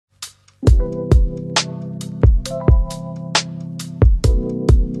Hey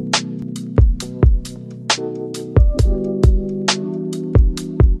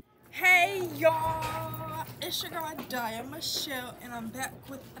y'all, it's your girl Daya Michelle, and I'm back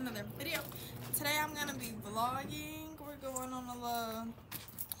with another video. Today I'm gonna be vlogging. We're going on a little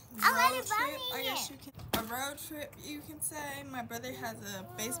road trip. I guess you can, a road trip you can say. My brother has a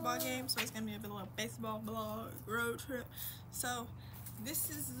baseball game, so it's gonna be a little baseball vlog road trip. So this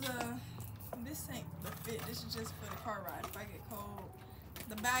is this ain't the fit. This is just for the car ride. If I get cold,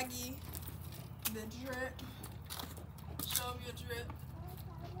 the baggie, the drip. Show me your drip.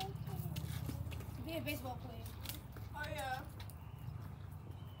 Be a baseball player. Oh yeah.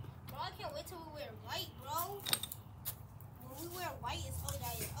 Bro, I can't wait till we wear white, bro. When we wear white, it's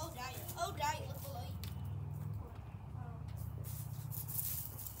Odaya, Odaya, Odaya, look below you.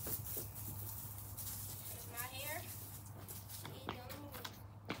 It's my hair.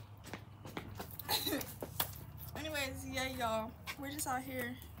 Anyways, yeah, y'all. We're just out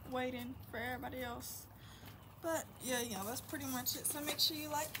here waiting for everybody else. But yeah, that's pretty much it. So make sure you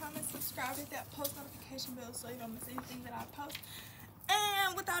like, comment, subscribe, hit that post notification bell so you don't miss anything that I post.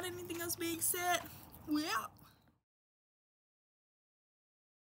 And without anything else being said, we out.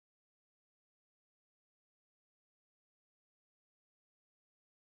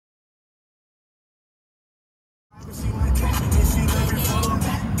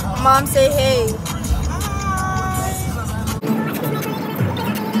 Mom, say hey.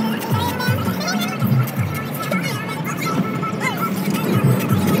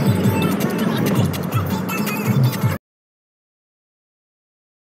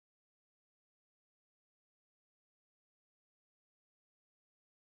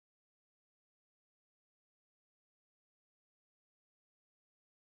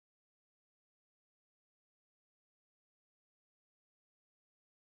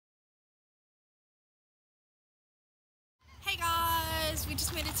 Hey guys, we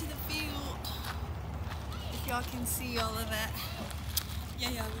just made it to the field. If y'all can see all of that.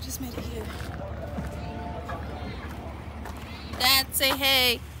 Yeah, we just made it here. Dad, say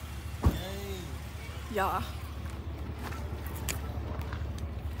hey. Hey. Yeah.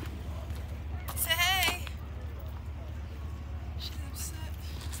 Say hey. She's upset.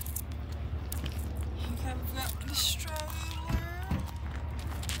 Okay, we've got the stroller.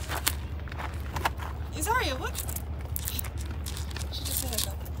 Isaria, what? She just said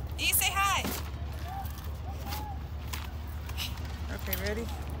hello. E, say hi. Okay, ready?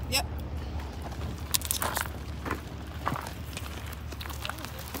 Yep.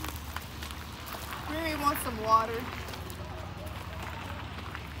 Mary wants some water.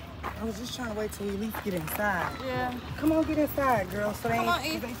 I was just trying to wait till you at least get inside. Yeah. Come on, get inside, girl. So they Come ain't, on,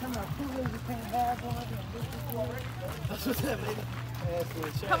 Eve. they talking about cool, you can't have one. That's what that lady.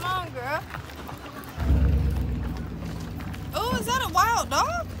 Come on, girl. Oh, is that a wild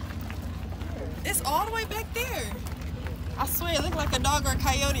dog? It's all the way back there. I swear it looked like a dog or a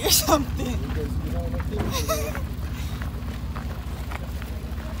coyote or something.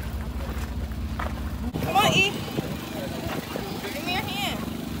 Come on, E. Give me your hand.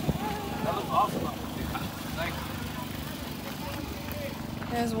 That looks awesome. Thank you.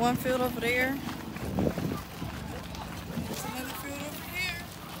 There's one field over there. There's another field over here.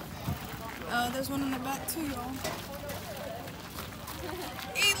 There's one in the back too, y'all.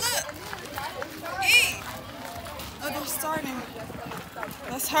 E, look! E! Oh, they're starting.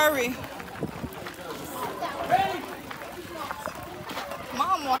 Let's hurry.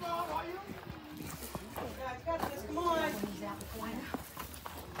 Mom wants. Come on.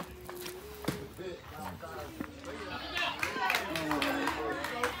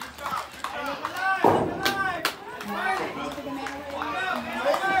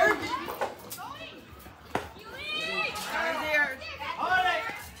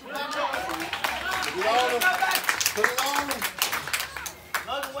 Put it on him.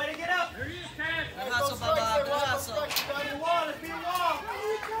 Logan, way to get up. Hustle, Baba. Good hustle.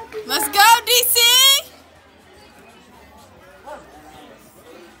 Let's go, DC!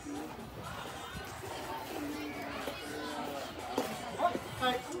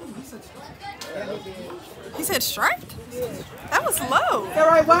 He said striped? That was low. All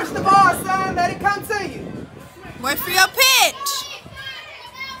right, watch the ball, son. Let it come to you. Wait for your pitch.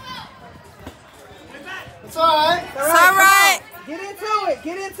 It's all right. It's all right. Get into it.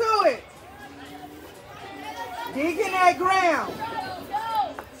 Get into it. Dig in that ground. Let's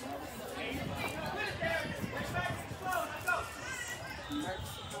go!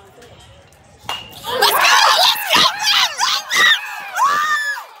 Let's go!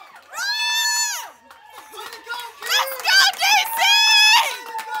 Run! Run! Let's go, DC!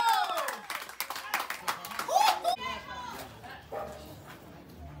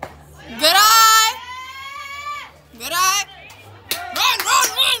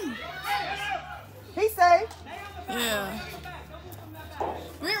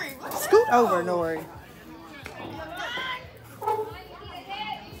 Over, Nori.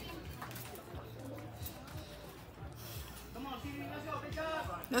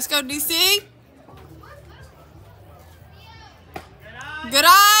 Let's go, DC. Good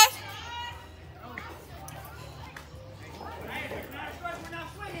eye.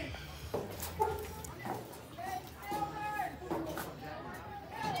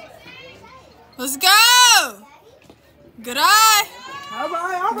 Let's go. Good eye. All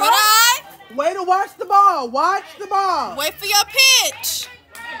right, all Good right. eye. Way to watch the ball. Watch the ball. Wait for your pitch.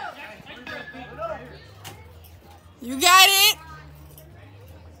 You got it.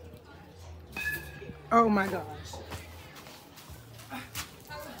 Oh my gosh.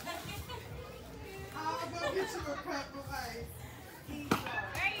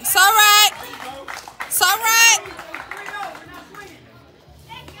 It's all right. It's all right.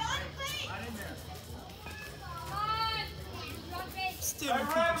 Stealing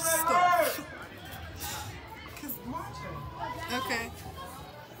people's stuff. Okay.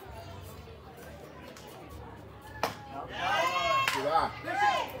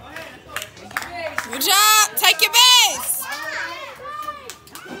 Good job. Take your base.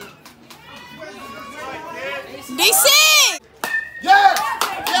 DC. Yes!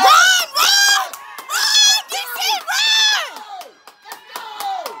 Run, run, run, DC, run.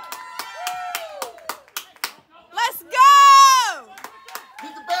 Let's go.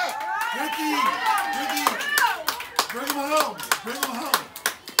 Get the bat! Ricky! Ricky! Bring him home! Bring him home!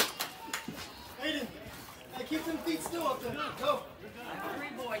 Aiden, hey, keep them feet still up there. Go.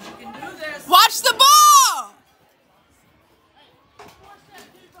 Watch the ball.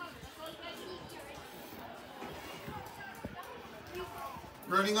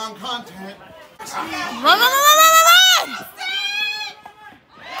 Running on content. Run, run, run, run, run, run, run.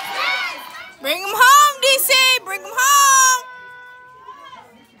 Bring him home, DC. Bring him home.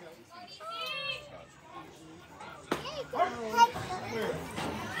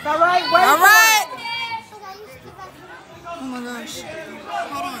 All right, wait. All right. Oh my gosh.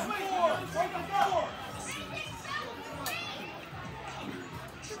 Hold on.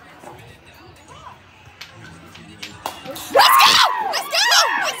 Let's go! Let's go!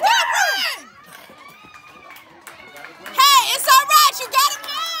 Let's go! Run! Hey, it's all right. You got him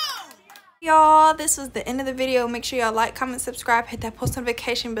home. Y'all, this was the end of the video. Make sure y'all like, comment, subscribe, hit that post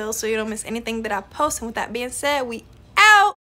notification bell so you don't miss anything that I post. And with that being said, we